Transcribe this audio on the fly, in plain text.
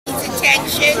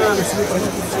attention.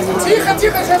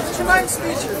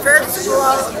 First of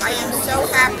all, I am so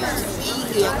happy to be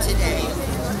here today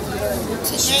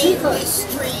to name this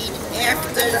street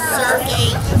after Sergei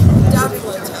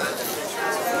Dovlatov.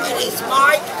 It is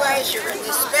my pleasure, and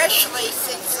especially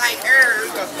since I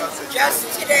heard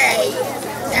just today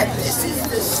that this is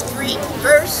the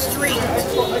first street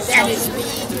that is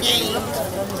being named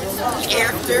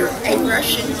after a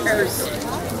Russian person.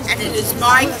 And it is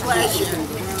my pleasure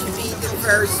to be the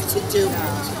first to do it.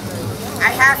 I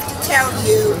have to tell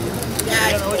you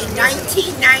that in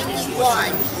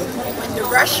 1991, when the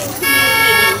Russian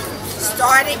community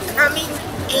started coming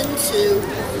into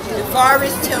the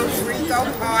Forest Hills Rico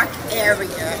Park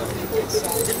area,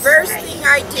 the first thing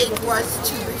I did was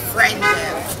to befriend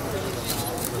them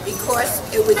because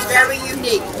it was very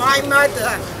unique. My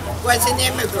mother was an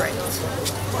immigrant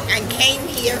and came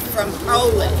here from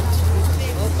Poland.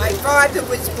 My father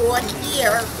was born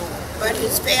here, but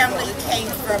his family came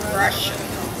from Russia.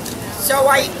 So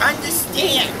I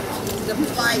understand the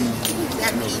plight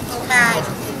that people had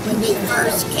when they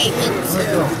first came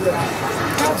into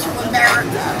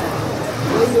America.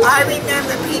 I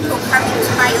remember people coming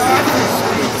to my office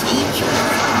who were teachers,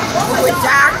 who were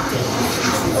doctors,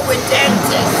 who were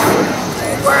dentists,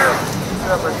 who were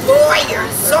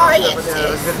lawyers,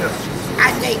 scientists,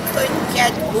 and they couldn't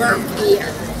get work here.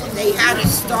 They had to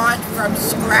start from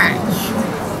scratch.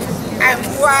 And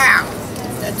wow,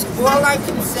 that's all I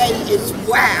can say is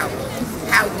wow,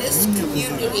 how this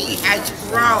community has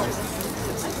grown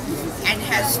and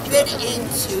has fit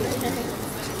into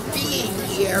being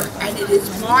here, and it is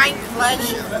my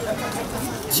pleasure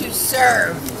to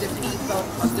serve the people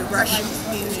of the Russian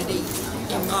community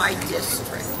in my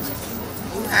district.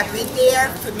 You have been there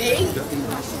for me,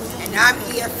 and I'm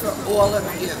here for all of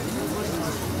you.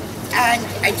 And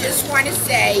I just want to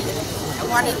say, I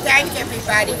want to thank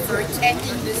everybody for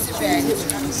attending this event.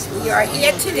 We are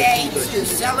here today to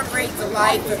celebrate the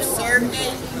life of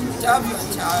Sergei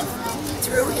Dovlatov.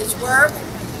 Through his work,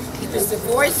 he was the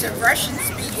voice of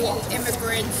Russian-speaking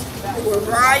immigrants who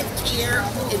arrived here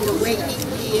in the waning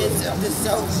years of the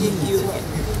Soviet Union.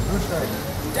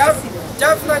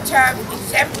 Dovlatov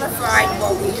exemplified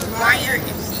what we admire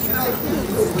in people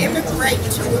who immigrate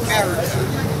to America.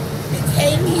 He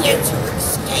came here to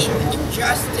escape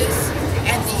injustice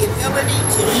and the ability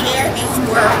to share his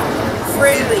work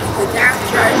freely without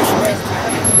judgment.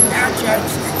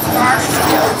 Forest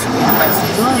Hills was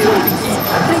his new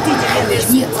beginning, and this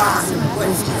block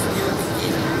was his new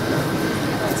beginning.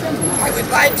 I would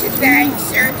like to thank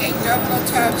Sergei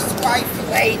Dovlatov's wife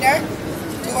Elena,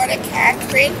 daughter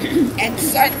Catherine, and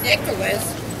son Nicholas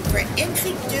for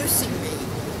introducing me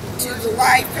to the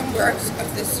life and works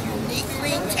of this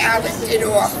uniquely talented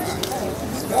author,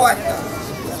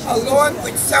 along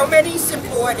with so many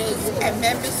supporters and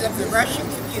members of the Russian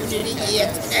community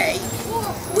here today.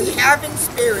 We have in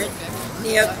spirit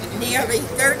nearly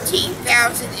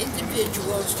 13,000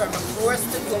 individuals from across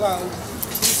the globe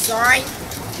who signed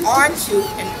onto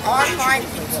an online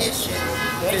petition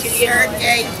for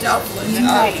Sergei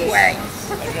Dovlatov Way.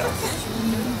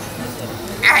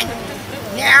 And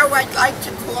now I'd like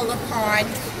to call upon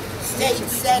State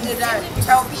Senator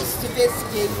Toby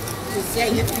Stavisky to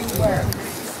say a few words.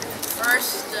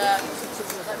 First,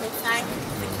 let me thank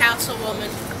the Councilwoman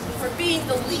for being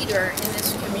the leader in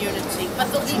this community, but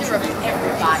the leader of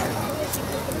everybody.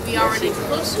 We are an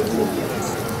inclusive community.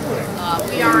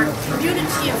 We are a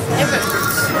community of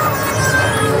immigrants.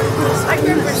 I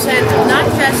represent not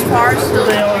just Forest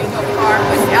Hills Rico Park,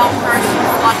 but Elmhurst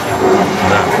and Flushing.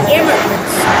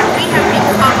 Immigrants. We have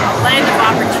become a land of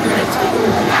opportunity.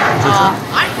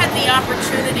 I had the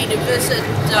opportunity to visit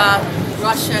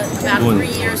Russia about 3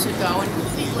 years ago,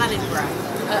 including Leningrad.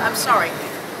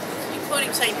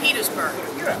 Including St. Petersburg,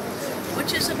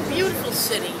 which is a beautiful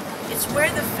city. It's where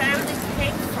the family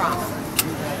came from.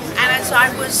 And as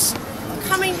I was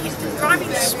driving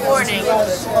this morning,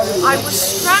 I was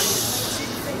struck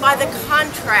by the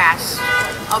contrast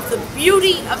of the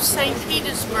beauty of St.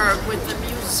 Petersburg with the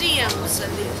museums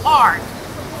and the art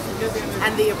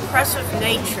and the oppressive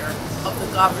nature of the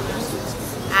government.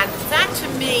 And that to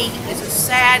me is a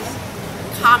sad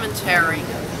commentary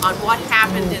on what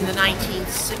happened in the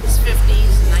 1950s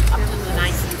and up to the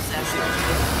 1970s.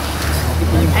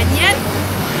 And yet,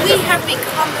 we have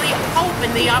become the hope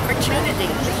and the opportunity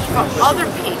for other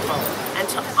people. And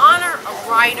to honor a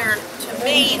writer, to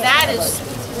me, that is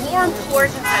more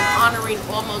important than honoring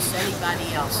almost anybody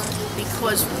else.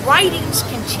 Because writings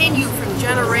continue from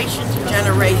generation to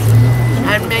generation.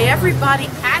 And may everybody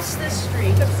pass this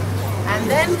street and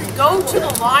then go to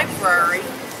the library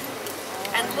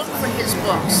and look look for his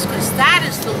books, because that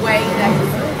is the way that you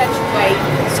perpetuate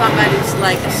somebody's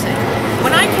legacy.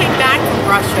 When I came back from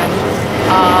Russia,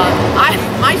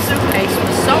 my suitcase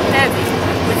was so heavy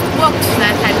with books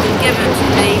that had been given to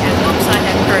me and books I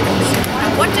had purchased.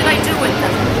 And what did I do with them?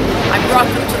 I brought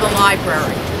them to the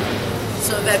library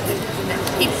so that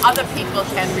other people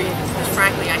can read them, because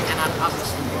frankly I cannot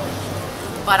publish them.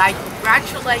 But I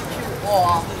congratulate you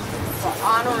all for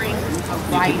honoring a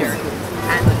writer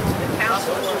and the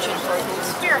Councilwoman for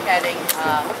spearheading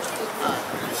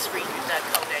the street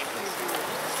codename.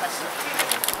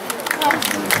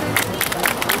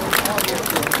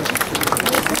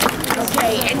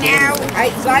 Okay, and now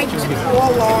I'd like to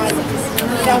call on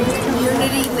some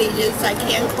community leaders. I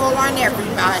can't call on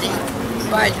everybody,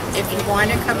 but if you want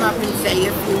to come up and say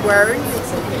a few words,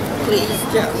 please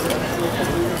do.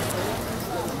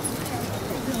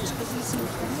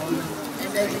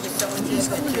 And maybe someone here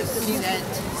could just see that.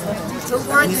 Who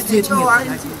wants to talk?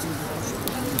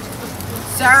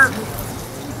 Sir?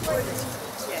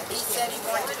 He said he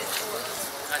wanted to talk.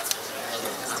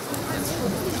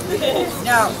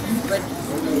 No, but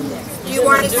do you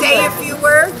want to say a few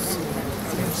words?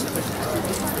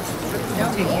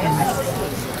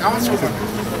 Councilwoman,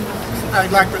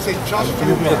 I'd like to say just a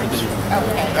few words.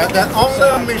 Okay. That the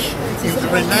only mission is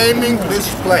renaming this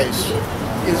place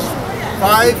is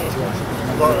five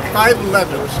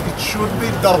letters. It should be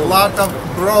Dovlatov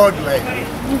Broadway.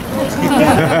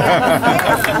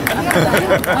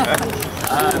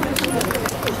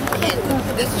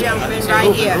 This gentleman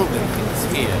right here.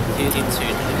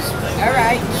 All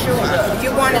right, sure.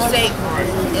 You want to say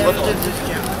after this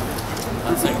gentleman?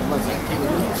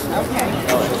 Okay.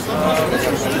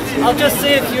 I'll just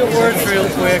say a few words real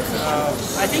quick.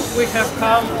 I think we have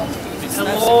come a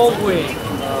long way.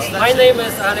 My name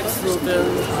is Alex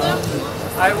Rubin.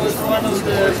 I was one of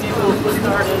the people who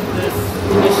started this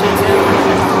initiative,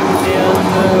 and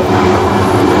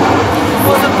it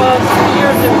was about 2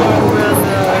 years ago with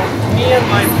me and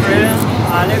my friend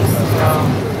Alex.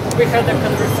 We had a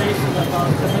conversation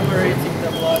about commemorating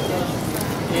Dovlatov,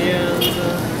 and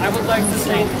I would like to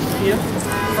thank him,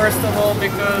 first of all,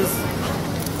 because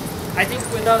I think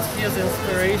without his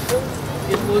inspiration,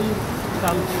 it wouldn't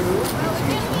come true.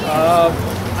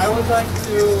 I would like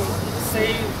to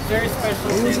say very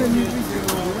special thank you to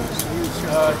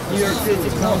New York City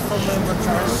Council member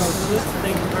Koslowitz.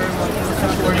 Thank you very much for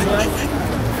supporting us.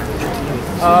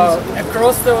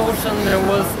 Across the ocean there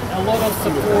was a lot of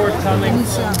support coming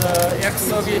from the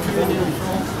ex-Soviet Union,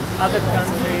 from other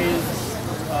countries.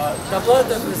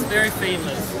 Dovlatov is very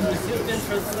famous. He's been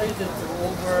translated to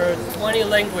over 20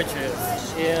 languages,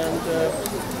 and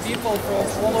people from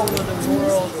all over the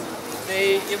world,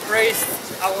 they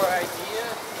embraced our idea,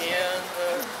 and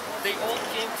they all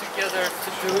came together to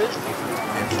do it.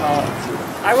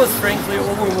 I was frankly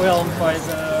overwhelmed by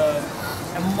the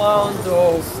amount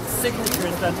of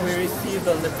signatures that we received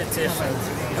on the petition,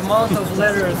 the amount of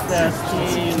letters that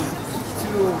came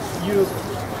to you,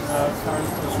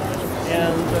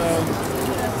 and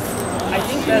I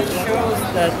think that shows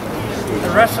that a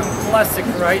Russian classic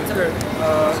writer,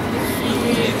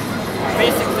 he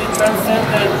basically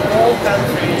transcended all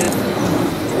countries,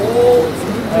 all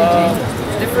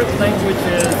different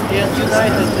languages, and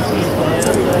united the people,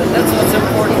 and that's what's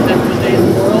important in today's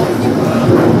world.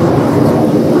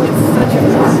 It's such a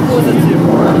positive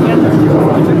energy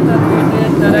project that we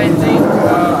did that I think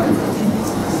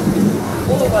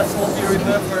all of us will be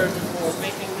remembered for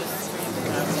making this street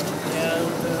happen, and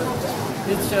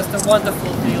it's just a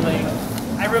wonderful feeling.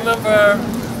 I remember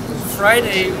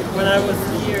Friday when I was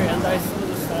here and I saw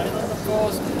the sign on the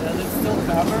post and it's still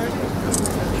covered.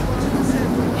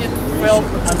 It felt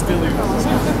unbelievable.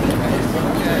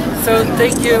 So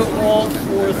thank you all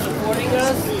for supporting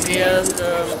us, and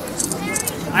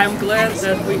I'm glad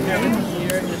that we have it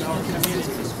here in our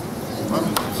community.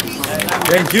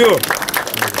 Thank you.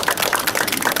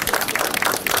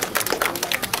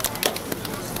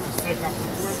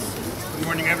 Good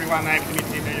morning, everyone. I'm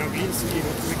Dmitry Leovinsky.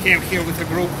 We came here with a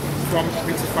group from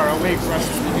pretty far away,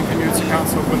 Russian-speaking community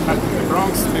council of the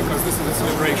Bronx, because this is a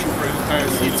celebration for the entire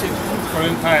city, for the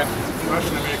entire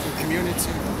Russian-American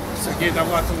community. Sergei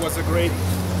Dovlatov was a great,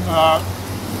 that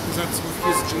with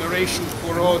his generation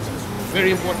who wrote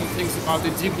very important things about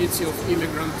the dignity of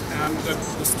immigrant and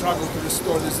the struggle to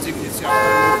restore this dignity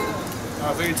after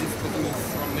a very difficult move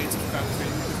from native country.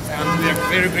 And we are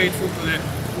very grateful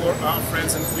for our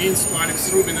friends in Queens, to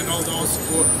Alex Rubin and all those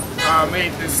who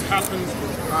made this happen.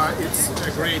 It's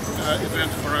a great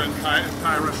event for our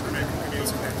entire Russian-American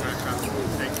community in the entire country.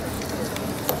 Thank you.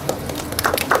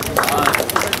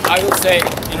 I will say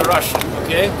in Russian,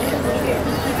 okay?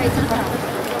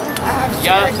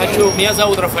 Меня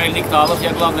зовут Рафаэль Никталов,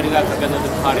 я главный редактор газеты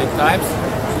Current Times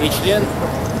и член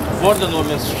борда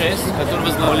номер 6, который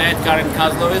возглавляет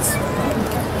Koslowitz.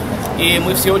 И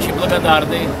мы все очень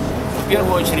благодарны, в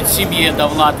первую очередь, семье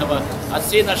Довлатова, от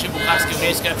всей нашей бухарской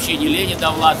еврейской общине, Лене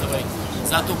Довлатовой,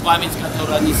 за ту память,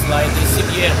 которую она несла. Этой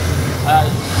семье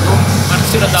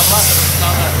квартира Довлатова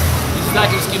стала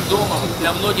издательским домом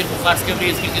для многих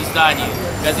бухарско-еврейских изданий,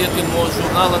 газеты «Мост»,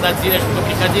 журнала «Надежда». Мы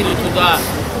приходили туда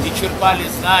и черпали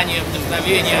знания,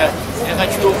 вдохновения. Я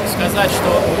хочу сказать, что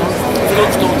в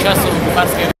том, что участвовал в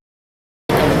бухарской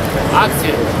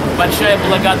акции, большая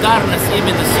благодарность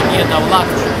именно семье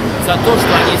Довлатова за то,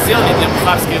 что они сделали для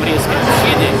бухарской еврейской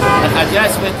общины,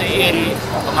 находясь в этой эре,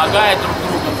 помогая друг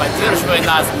другу, поддерживая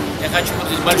нас. Я хочу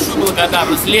выразить большую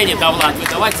благодарность Лене Довлатовой.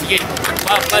 Давайте ей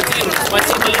поаплодируем.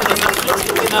 Спасибо, Лена, за все,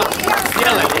 что вы нам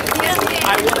сделали.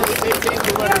 I want to say thank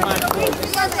you very much to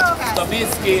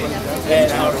Koslowitz,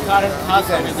 our current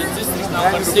husband in the district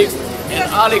number 6,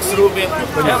 and Alex Rubin,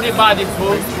 everybody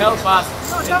who helped us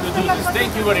to do this.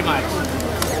 Thank you very much.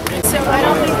 So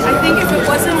I think if it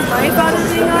wasn't my thought of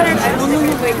being honored, I don't think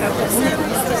I'd wake up this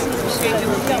morning. So I appreciate you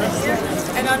being here.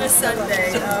 And on a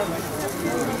Sunday,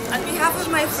 on behalf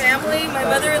of my family, my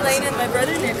mother Elaine and my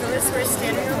brother Nicholas, who are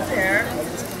standing over there,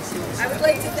 I would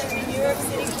like to thank the New York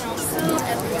City Council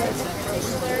and in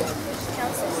particular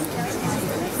Councilwoman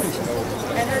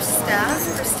and her staff,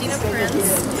 Christina Prince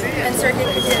and Sergei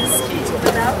Dovlatov.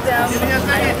 Without them,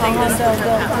 I don't think this would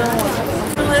have happened.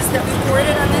 That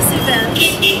reported on this event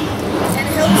and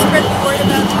helped spread the word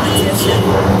about the petition.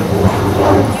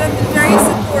 You have been very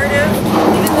supportive,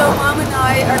 even though Mom and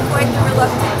I are quite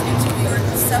reluctant to interview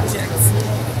subjects.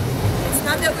 It's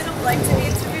not that we don't like to be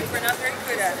interviewed, we're not very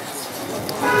good at it.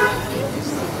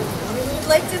 We would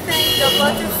like to thank the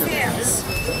Dovlatov fans.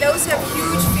 Those have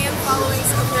huge fan followings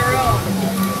of their own.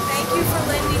 Thank you for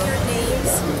lending your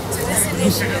names to this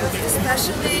initiative,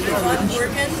 especially Yvonne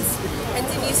Morgans and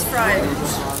Denise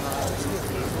Friedrich.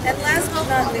 And last but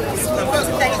not least, we want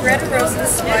to thank Greta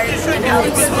Rosenzweig and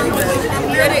Alex Rubin.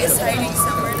 And Greta is hiding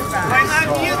somewhere in the back.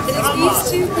 It is these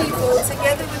two people,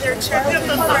 together with their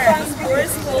childhood friends,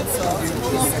 Boris Goldsall,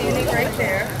 who's standing right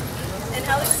there, and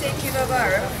Alexei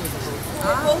Kivavarov, who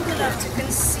were bold enough to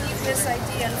conceive this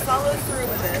idea and follow through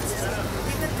with it,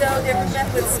 even though they were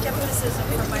met with skepticism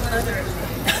from my mother.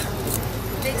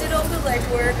 They did all the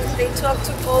legwork, they talked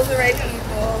to all the right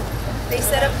people, they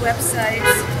set up websites,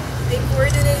 they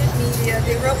coordinated media,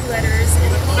 they wrote letters, and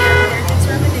in the end, their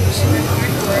determination and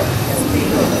hard work has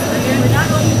paid off. And we were not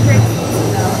only grateful to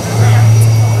them, but we're happy to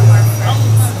call them our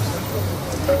friends.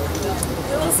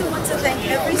 We also want to thank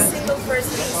every single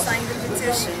person who signed the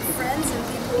petition, friends and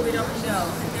people we don't know,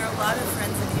 and there are a lot of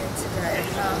friends in here today.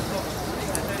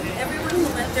 Everyone who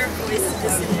lent their voice to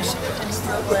this initiative and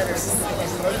wrote letters.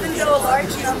 Even though a large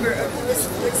number of those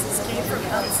voices came from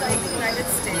outside the United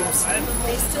States,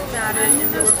 they still mattered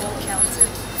and they were all counted.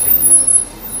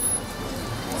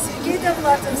 Sergei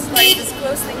Dovlatov's life is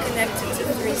closely connected to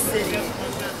three cities.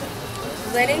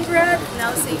 Leningrad,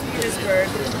 now St. Petersburg,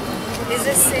 is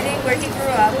a city where he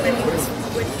grew up and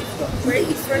where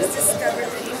he first discovered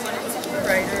that he wanted to be a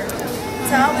writer.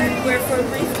 Tallinn, where for a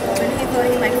brief moment he thought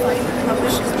he might finally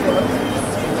publish his book,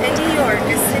 and New York,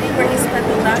 a city where he spent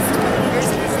the last 20 years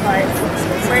of his life,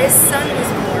 where his son was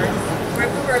born,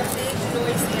 where we were a big,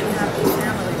 noisy, and happy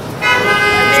family.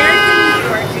 American New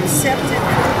York accepted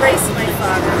and embraced my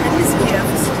father and his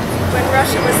gifts when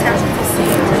Russia was happy to see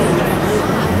him.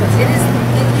 It is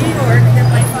in New York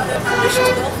that my father published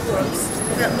 12 books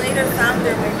that later found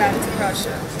their way back to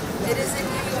Russia. It is in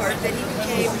New York that he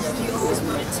became who he always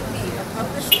wanted to be, a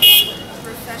published author,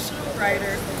 professional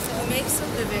writer who makes a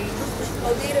living,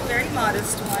 albeit a very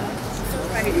modest one, through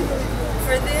writing.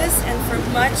 For this and for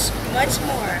much, much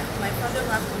more, my father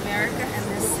loved America and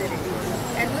this city.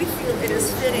 And we feel it is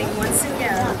fitting, once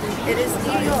again, it is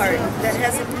New York that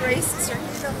has embraced Sergei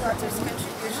Dovlatov's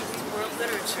contribution to world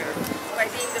literature by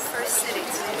being the first city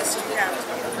to name a street after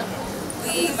him.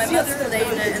 We, my mother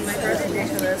Elena and my brother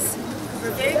Nicholas,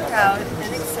 we're very proud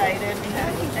and excited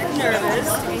and nervous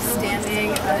to be standing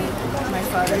on my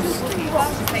father's street.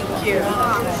 Thank you.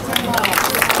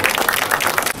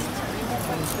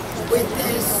 With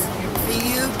this, for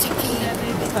you to keep, and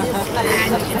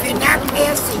if you're not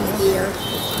passing here,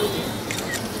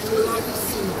 you'll always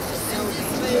see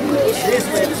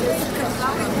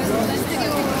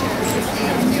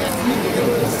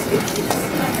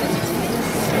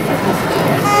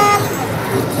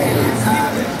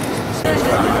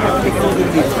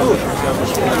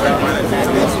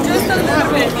Just a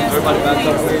little bit.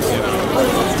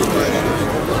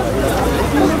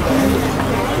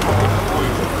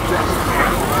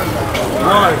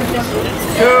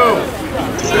 2, 3.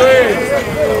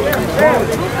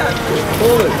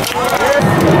 Pull it.